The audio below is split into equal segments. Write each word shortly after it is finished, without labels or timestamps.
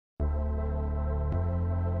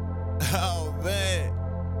Oh man,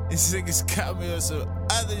 these niggas got me on some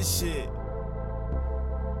other shit.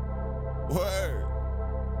 Word.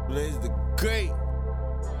 Blaze the Great.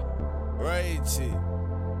 Right shit.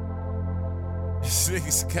 These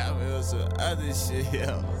niggas got me on some other shit,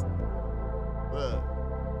 yo.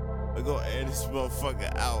 Look, we gonna air this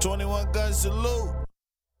motherfucker out. 21 gun salute.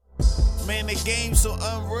 Man, the game so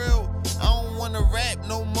unreal. I don't wanna rap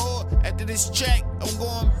no more. After this track, I'm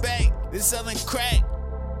going back to selling crack.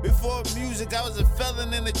 Before music, I was a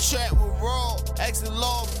felon in the trap with Raw, asking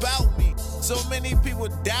law about me. So many people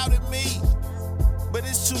doubted me, but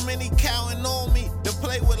it's too many counting on me to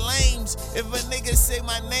play with lames. If a nigga say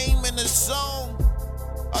my name in a song,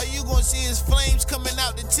 are you gonna see his flames coming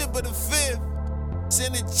out the tip of the fifth?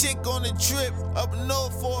 Send a chick on a trip up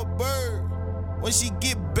north for a bird. When she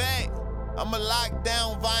get back, I'ma lock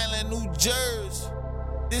down violent New Jersey.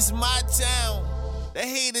 This my town. The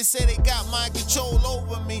haters say they got mind control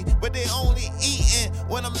over me, but they only eating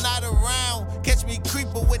when I'm not around. Catch me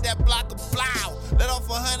creeping with that block of plow. Let off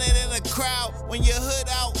 100 in a crowd. When you hood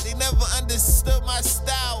out, they never understood my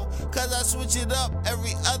style. Cause I switch it up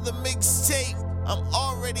every other mixtape. I'm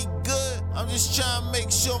already good, I'm just trying to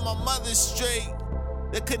make sure my mother's straight.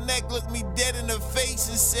 The Connect looked me dead in the face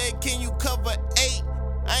and said, can you cover 8?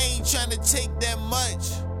 I ain't trying to take that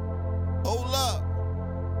much. Hold up.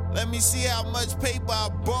 Let me see how much paper I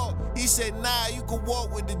brought. He said, nah, you can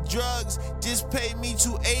walk with the drugs. Just pay me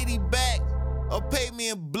 $280 back or pay me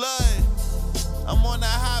in blood. I'm on the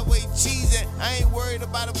highway cheesing. I ain't worried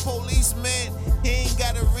about a policeman. He ain't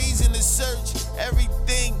got a reason to search.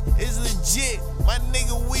 Everything is legit. My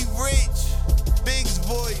nigga, we rich. Big's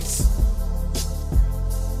voice.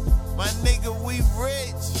 My nigga, we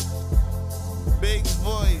rich. Big's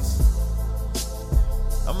voice.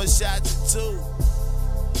 I'ma shout you too.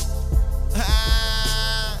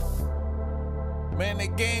 Man, the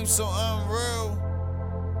game so unreal.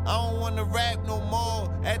 I don't wanna rap no more.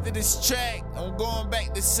 After this track, I'm going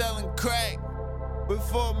back to selling crack.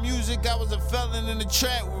 Before music, I was a felon in the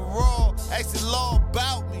trap with Raw, asking law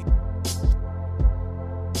about me.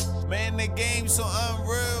 Man, the game so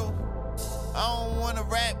unreal. I don't wanna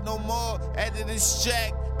rap no more. After this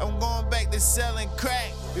track, I'm going back to selling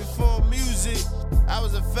crack. Before music, I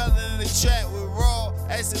was a felon in the trap with Raw,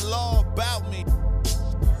 asking law about me.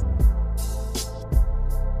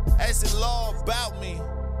 Asking law about me.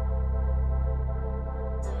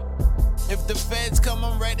 If the feds come,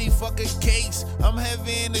 I'm ready for a case. I'm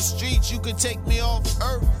heavy in the streets, you can take me off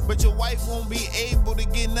earth, but your wife won't be able to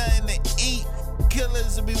get nothing to eat.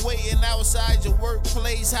 Killers will be waiting outside your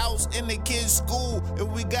workplace, house, in the kids' school. If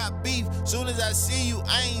we got beef, soon as I see you,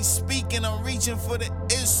 I ain't speaking. I'm reaching for the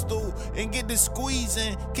stool and get the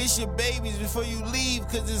squeezing. Kiss your babies before you leave,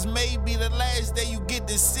 cause this may be the last day you get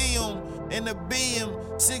to see them. In the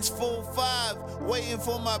BM, 645, waiting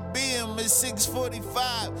for my BM at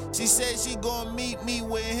 645. She said she gonna meet me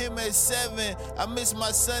with him at 7. I miss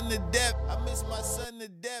my son to death. I miss my son to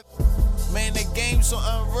death. Man, the game so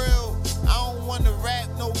unreal. I don't wanna rap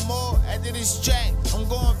no more. After this track, I'm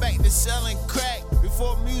going back to selling crack.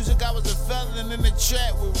 Before music, I was a felon in the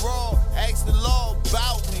trap with Raw, asked the law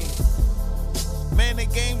about me. Man, the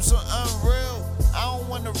game so unreal. I don't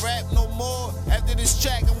wanna rap no more. After this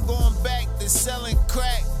track, I'm going back to selling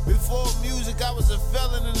crack. Before music, I was a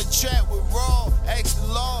felon in the trap with Raw, asked the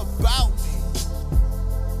law about me.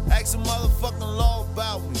 Asked the motherfucking law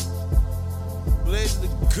about me. Blaze the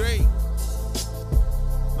Great.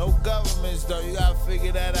 No governments though, you gotta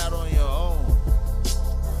figure that out on your own.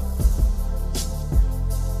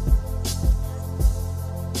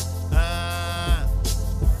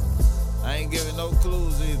 I ain't giving no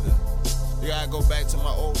clues either. You gotta go back to my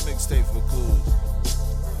old mixtape for clues.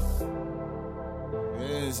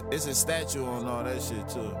 It's a statue on all that shit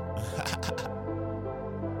too.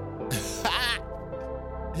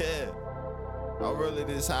 Yeah, I'm really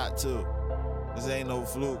this hot too. This ain't no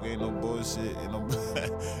fluke, ain't no bullshit, ain't no.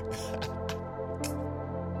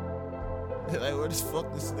 Like, where the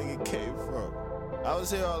fuck this nigga came from? I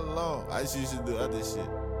was here all along. I just used to do other shit.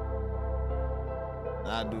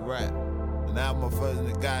 Now I do rap. And now I'm a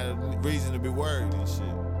fucking guy, reason to be worried and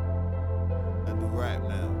shit. I do rap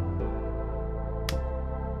now.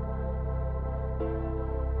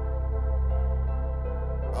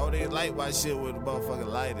 Oh, they like my shit with a motherfucking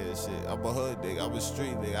lighter and shit. I'm a hood nigga, I'm a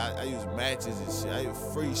street nigga. I use matches and shit. I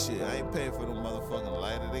use free shit. I ain't paying for no motherfucking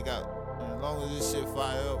lighter. They got, as long as this shit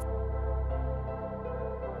fire up.